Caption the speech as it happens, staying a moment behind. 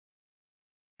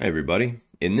Hi everybody.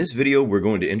 In this video, we're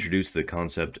going to introduce the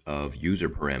concept of user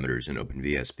parameters in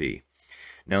OpenVSP.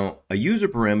 Now, a user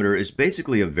parameter is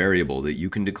basically a variable that you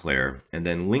can declare and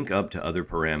then link up to other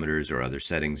parameters or other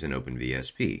settings in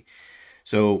OpenVSP.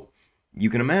 So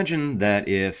you can imagine that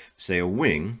if, say, a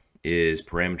wing is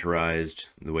parameterized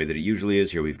the way that it usually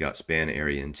is, here we've got span,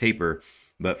 area, and taper,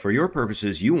 but for your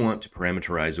purposes, you want to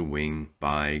parameterize a wing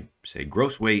by, say,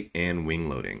 gross weight and wing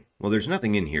loading. Well, there's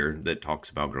nothing in here that talks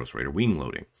about gross weight or wing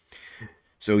loading.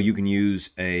 So you can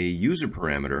use a user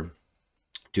parameter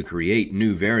to create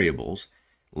new variables,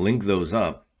 link those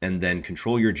up, and then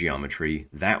control your geometry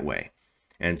that way.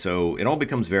 And so it all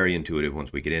becomes very intuitive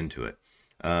once we get into it.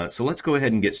 So let's go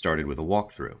ahead and get started with a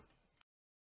walkthrough.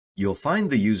 You'll find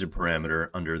the user parameter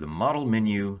under the model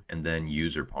menu and then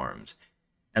user params.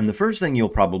 And the first thing you'll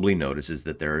probably notice is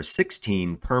that there are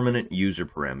 16 permanent user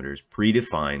parameters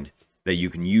predefined that you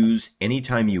can use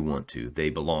anytime you want to. They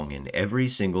belong in every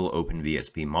single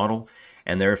OpenVSP model,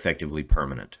 and they're effectively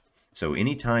permanent. So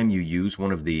anytime you use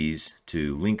one of these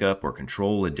to link up or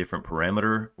control a different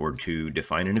parameter or to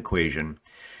define an equation,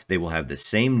 they will have the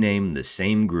same name, the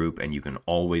same group, and you can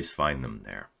always find them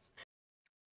there.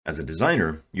 As a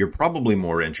designer, you're probably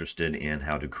more interested in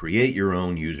how to create your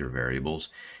own user variables,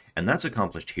 and that's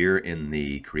accomplished here in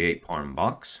the Create Parm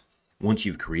box. Once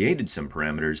you've created some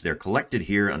parameters, they're collected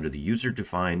here under the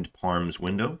user-defined params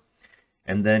window,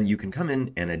 and then you can come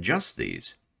in and adjust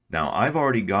these. Now, I've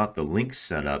already got the links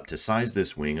set up to size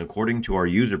this wing according to our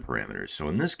user parameters. So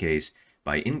in this case,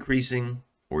 by increasing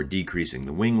or decreasing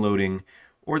the wing loading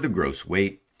or the gross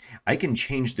weight, I can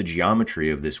change the geometry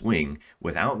of this wing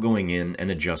without going in and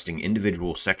adjusting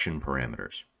individual section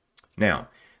parameters. Now,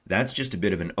 that's just a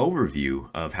bit of an overview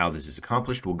of how this is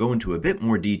accomplished. We'll go into a bit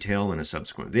more detail in a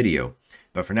subsequent video,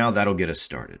 but for now, that'll get us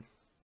started.